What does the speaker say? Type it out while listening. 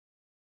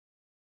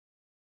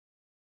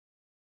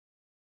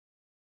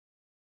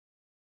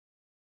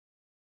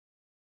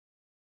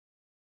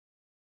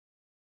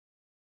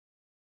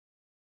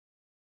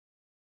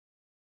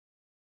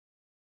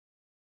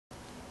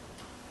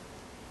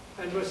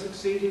and were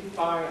succeeded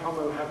by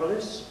Homo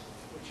habilis,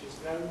 which is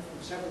known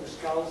from several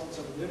skulls and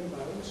some limb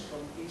bones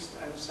from East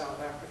and South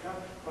Africa,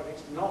 but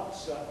it's not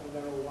certain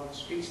they're all one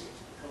species,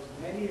 because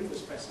many of the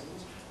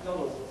specimens, not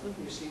all of them,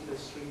 you see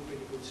there's 3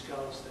 pretty good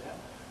skulls there,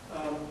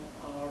 are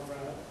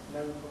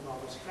known from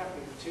rather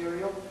scrappy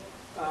material.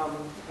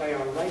 They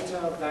are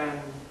later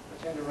than,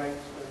 at any rate,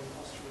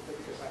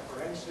 Australopithecus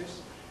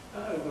afarensis,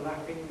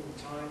 overlapping in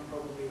time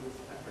probably with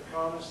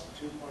Africanus,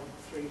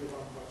 2.3 to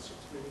 1.6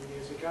 million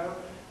years ago.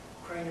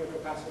 Cranial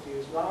capacity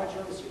is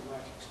larger, as you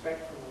might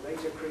expect from a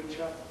later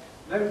creature.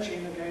 No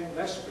chin again,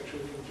 less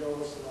protruding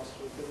jaws than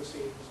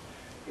Australopithecines.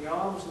 The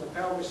arms and the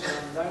pelvis are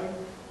unknown.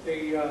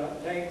 The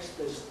legs,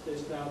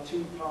 there's now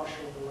 2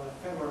 partial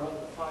femora,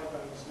 the thigh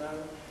bones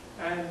known,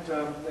 and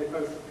they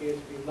both appear to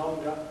be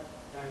longer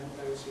than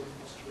those in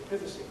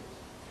Australopithecines.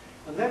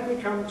 And then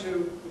we come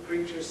to the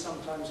creatures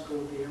sometimes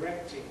called the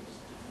erectines.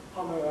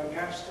 Homo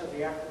ergaster,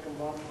 the African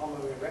one,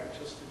 Homo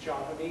erectus, the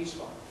Javanese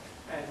one.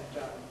 And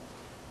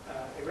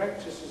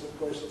erectus is, of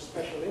course, of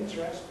special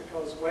interest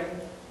because when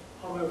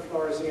Homo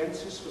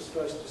floresiensis was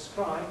first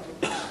described,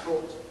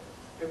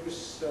 it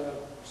was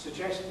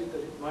suggested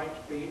that it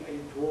might be a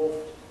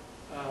dwarfed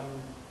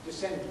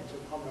descendant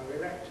of Homo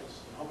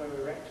erectus. And Homo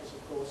erectus,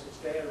 of course, is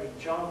there in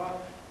Java,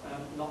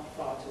 not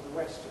far to the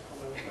west of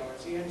Homo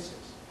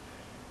floresiensis.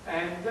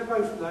 And they're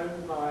both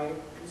known by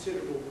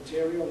considerable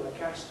material,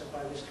 ergaster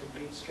by this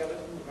complete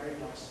skeleton, a very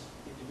nice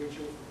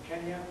individual from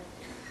Kenya.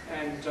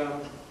 And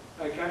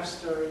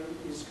ergaster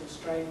is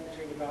constrained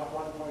between about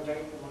 1.8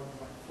 and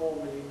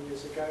 1.4 million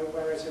years ago,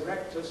 whereas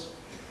erectus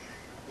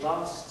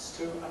lasts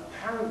to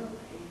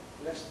apparently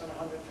less than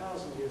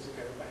 100,000 years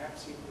ago,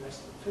 perhaps even less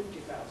than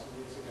 50,000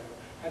 years ago,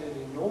 had an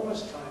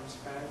enormous time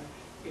span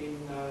in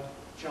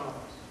Java.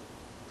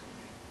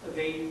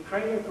 The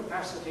cranial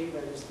capacity,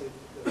 that is the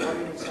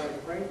brain inside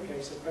the brain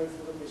case of both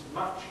of them, is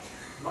much,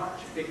 much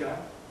bigger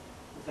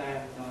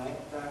than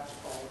that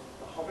of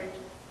the Hobbit,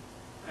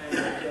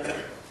 and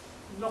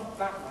not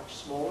that much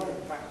smaller,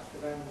 in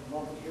fact, than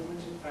modern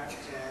humans, in fact,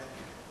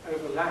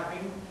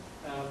 overlapping,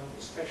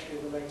 especially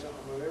the later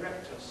Homo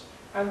erectus.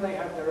 And they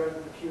have their own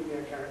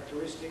peculiar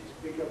characteristics,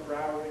 bigger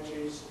brow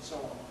ridges and so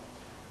on,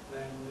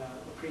 than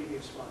the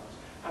previous ones.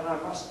 And I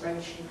must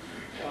mention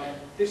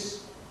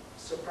this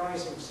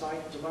surprising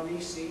site,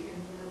 Dmanisi,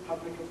 in the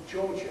Republic of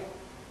Georgia,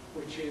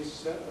 which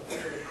is at the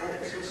foot of the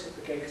Caucasus at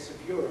the gates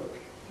of Europe.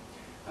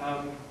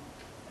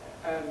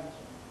 And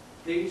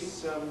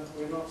these,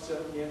 we're not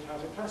certain yet how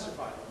to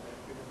classify them.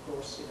 They've been, of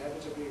course,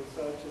 inevitably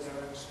referred to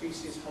their own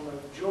species, Homo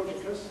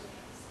georgicus,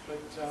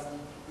 but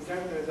we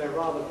don't know, they're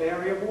rather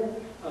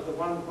variable. The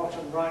one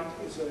bottom right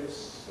is a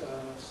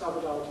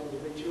subadult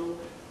individual.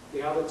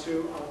 The other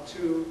 2 are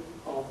 2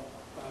 of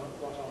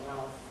what are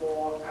now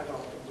 4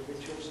 adult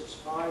individuals. It's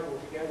 5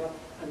 altogether,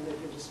 and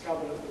they've been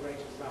discovered at the rate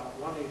of about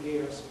 1 a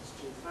year since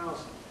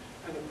 2000.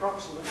 And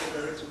approximately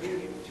they're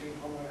intermediate between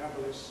Homo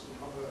habilis and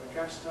Homo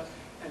ergaster,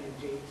 and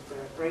indeed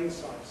their brain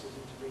size is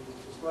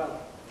intermediate as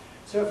well.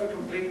 So for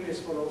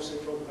completeness, we'll also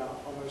talk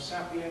about Homo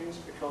sapiens,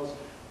 because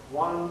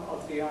one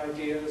of the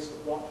ideas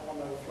of what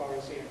Homo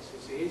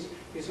floresiensis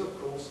is of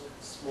course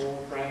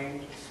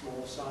small-brained,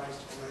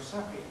 small-sized Homo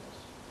sapiens.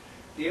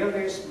 The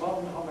earliest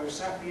modern Homo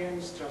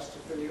sapiens, just to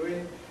fill you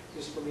in,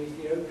 is from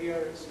Ethiopia.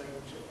 It's known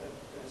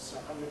as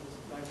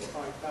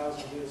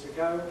 195,000 years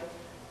ago,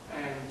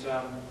 and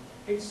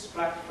it's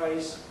flat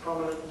face,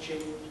 prominent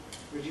chin,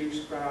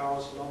 reduced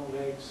brows, long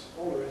legs,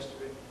 all the rest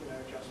of it, you know,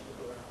 just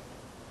look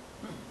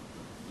around.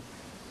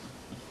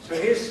 So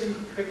here's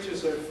some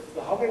pictures of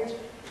the Hobbit,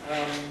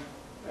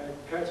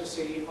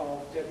 courtesy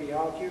of Debbie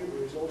Argue,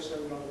 who is also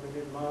not a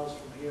million miles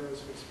from here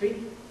as we speak.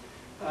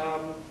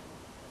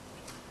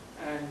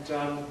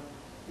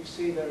 You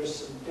see there is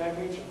some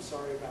damage, I'm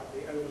sorry about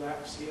the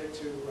overlaps here,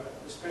 to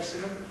the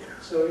specimen.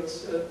 So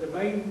it's the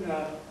main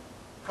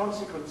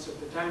consequence of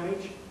the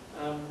damage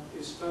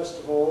is first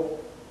of all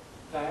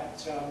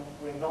that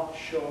we're not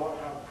sure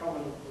how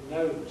prominent the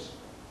nose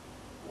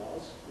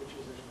was, which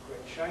is a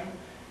great shame.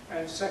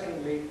 And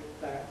secondly,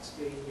 that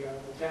the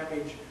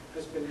damage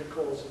has been the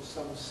cause of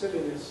some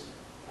silliness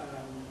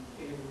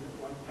in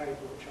one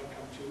paper, which I'll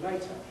come to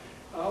later.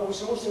 I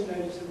was also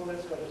noticing, well,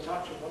 it's got a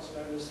touch of what's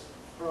known as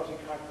porotic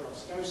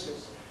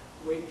hyperostosis,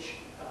 which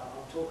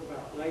I'll talk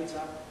about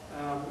later.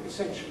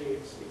 Essentially,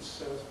 it's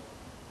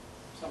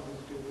something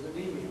to do with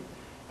anemia.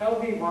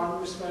 LB1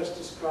 was first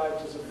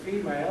described as a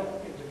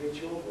female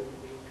individual with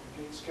the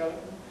complete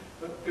skeleton,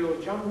 but Bill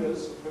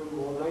Jungers, of whom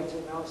more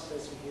later, now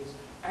says he is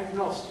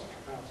agnostic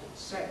about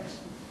its sex.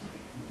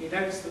 He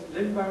notes that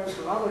limb bones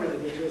from other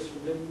individuals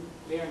from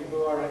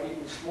Liangbu are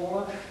even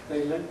smaller.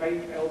 They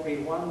make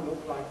LB1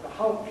 look like the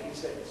Hulk, he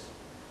says.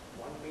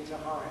 1 meter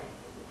high,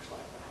 it looks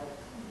like the Hulk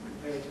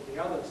compared to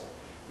the others,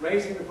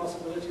 raising the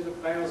possibility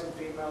that males and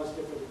females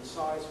differed in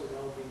size, with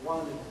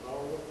LB1 in the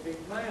role of big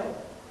male.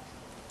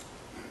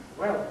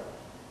 Well,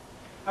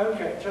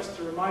 okay, just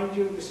to remind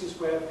you, this is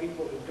where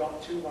people had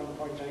got to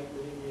 1.8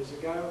 million years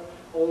ago.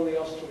 All the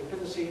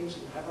Australopithecines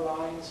and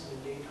Havelines,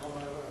 and indeed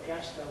Homo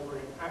ergaster, were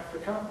in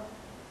Africa.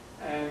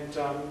 And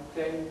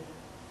then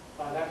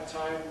By that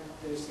time,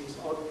 there's these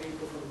odd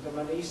people from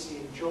Indonesia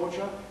in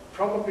Georgia.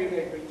 Probably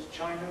they'd reached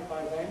China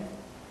by then,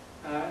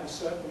 and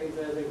certainly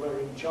there they were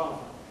in Java,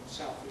 in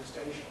Southeast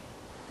Asia.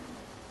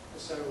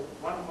 So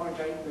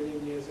 1.8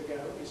 billion years ago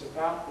is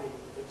about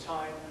the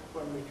time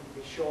when we can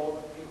be sure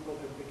that people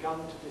have begun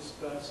to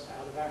disperse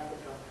out of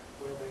Africa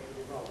where they had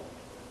evolved.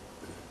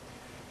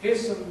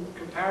 Here's some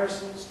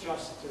comparisons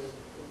just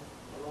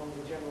along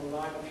the general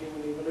line of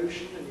human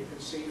evolution, and you can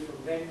see from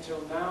then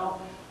till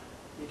now,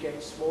 you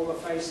get smaller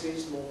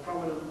faces, more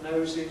prominent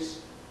noses,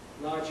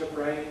 larger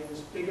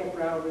brains, bigger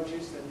brow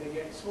ridges, then they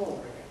get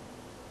smaller again.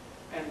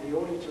 And the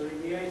auditory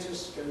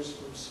meatus goes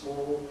from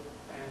small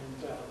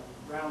and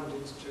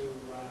rounded to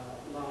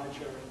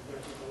larger and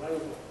vertical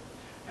oval.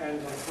 And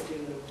I put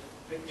in a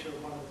picture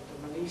of one of the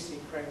Manisi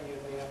crania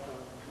there for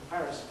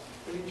comparison.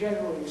 But in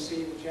general, you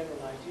see the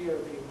general idea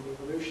of human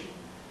evolution.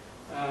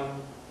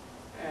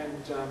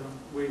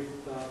 With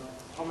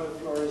Homo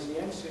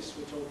floresiensis,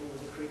 we're talking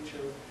of a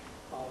creature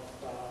of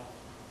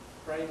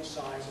brain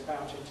size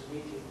about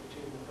intermediate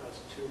between the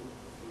first two of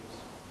these.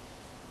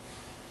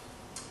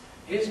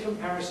 Here's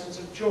comparisons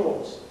of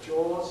jaws.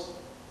 Jaws,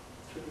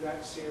 through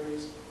that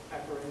series,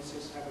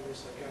 Afarensis,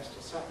 habilis,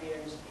 Agaster,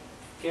 sapiens,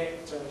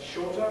 get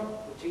shorter,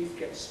 the teeth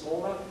get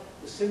smaller,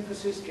 the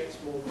symphysis gets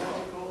more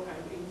vertical,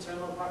 and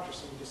internal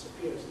buttressing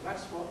disappears. And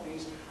that's what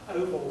these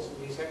ovals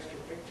and these extra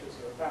pictures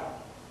are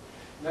about.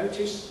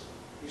 Notice,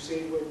 you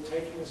see, we're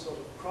taking a sort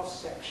of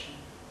cross-section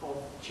of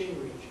the chin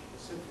region, the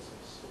symphysis.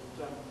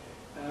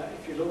 And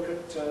if you look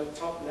at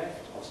top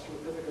left,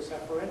 Australopithecus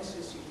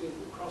afarensis, you see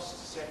the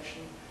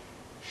cross-section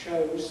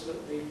shows that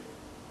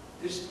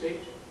this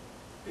bit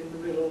in the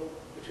middle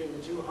between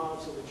the two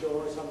halves of the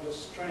jaw is under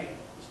strain,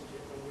 isn't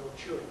it, when you're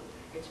chewing.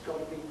 It's got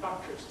to be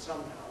buttressed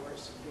somehow, or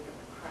it's simply going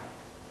to crack.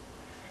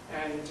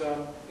 And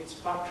it's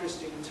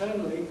buttressed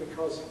internally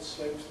because it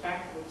slopes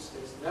backwards.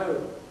 There's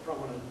no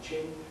prominent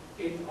chin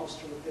in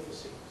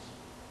Australopithecines.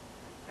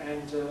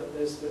 And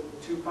there's the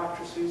two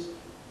buttresses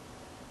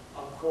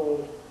are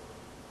called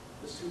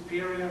the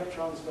superior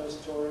transverse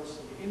torus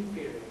and the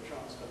inferior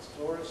transverse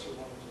torus. You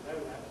wanted to know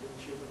that,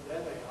 didn't you? But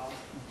there they are.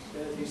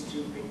 There are these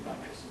two big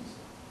buttresses.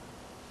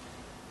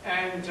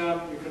 And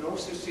you can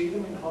also see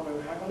them in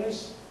Homo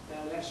habilis.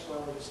 They're less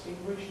well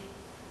distinguished.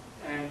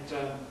 And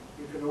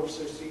you can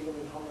also see them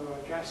in Homo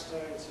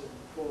ergaster. It's a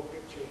poor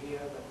picture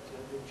here, but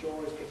the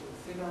jaw is getting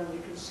thinner, and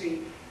you can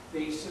see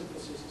the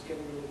symphysis is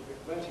getting a little bit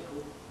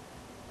vertical.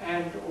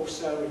 And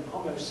also in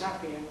Homo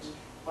sapiens,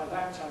 by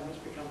that time it's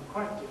become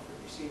quite different.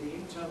 You see the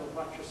internal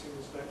buttressing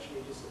has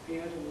virtually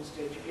disappeared, and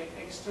instead you get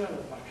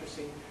external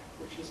buttressing,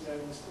 which is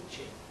known as the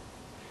chin.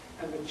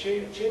 And the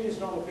chin is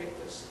not a bit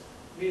that's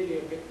merely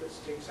a bit that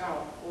sticks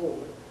out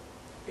forward.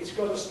 It's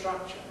got a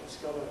structure. It's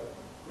got a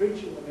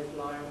ridge in the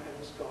midline, and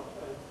it's got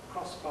a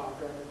crossbar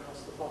going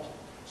across the bottom.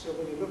 So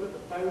when you look at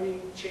the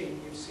bony chin,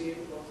 you see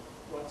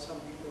what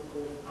some people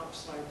call an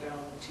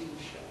upside-down T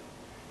shape.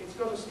 It's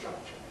got a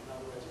structure, in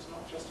other words. It's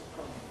not just a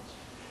prominence.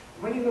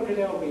 And when you look at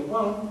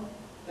LB1,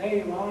 there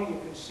you are. You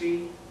can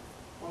see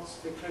what's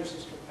the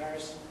closest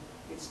comparison.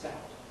 It's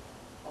that,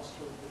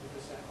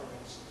 Australopithecus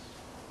afarensis.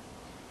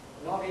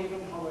 Not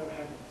even Homo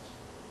habilis.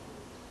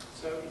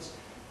 So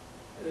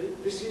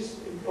this is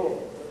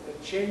important, that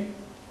the chin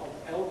of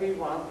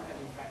LB1, and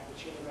in fact the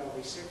chin of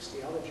LB6,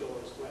 the other jaw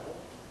as well,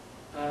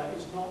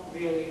 is not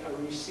merely a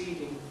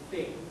receding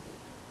thing.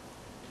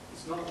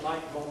 It's not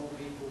like modern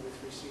people with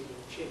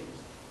receding chins.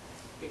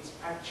 It's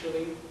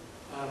actually,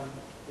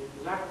 it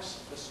lacks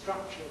the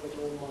structure that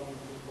all modern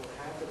people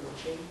have in the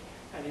chin,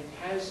 and it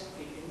has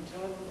the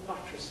internal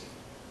buttressing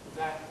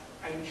that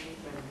ancient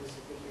members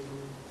of the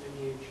human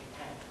lineage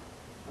had.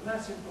 And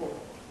that's important.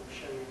 We'll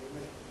show you in a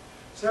minute.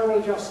 So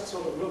we'll just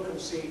sort of look and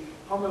see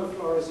Homo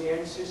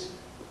floresiensis,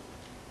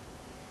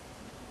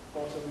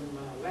 bottom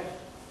left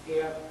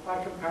here,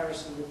 by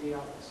comparison with the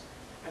others.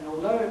 And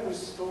although it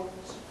was thought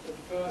at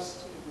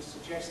first, it was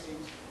suggested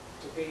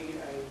to be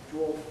a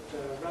dwarfed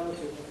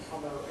relative of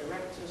Homo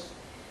erectus,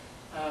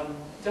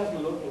 it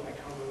doesn't look like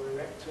Homo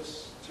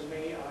erectus to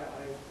me.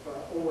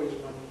 I've always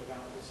wondered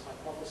about this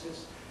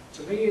hypothesis.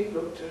 To me, it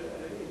looked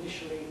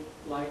initially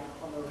like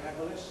Homo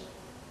habilis.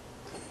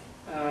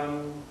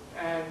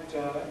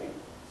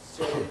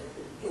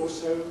 It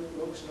also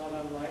looks not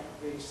unlike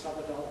the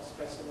subadult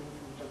specimen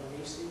from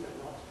Indonesia, but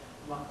not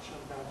much,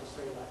 I'm bound to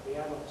say, like the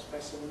adult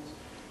specimens.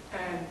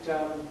 And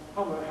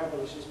Homo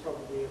habilis is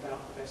probably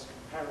about the best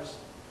comparison.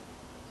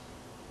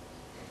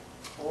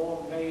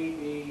 Or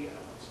maybe,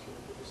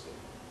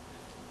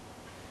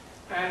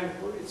 and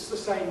it's the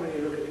same when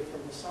you look at it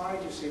from the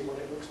side. You see what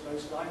it looks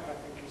most like. I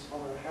think it's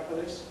Homo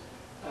habilis.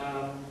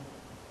 And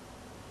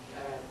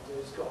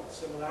it's got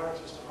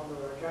similarities to Homo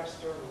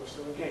ergaster, and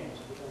also again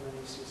to the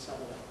Indonesia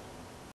subadult.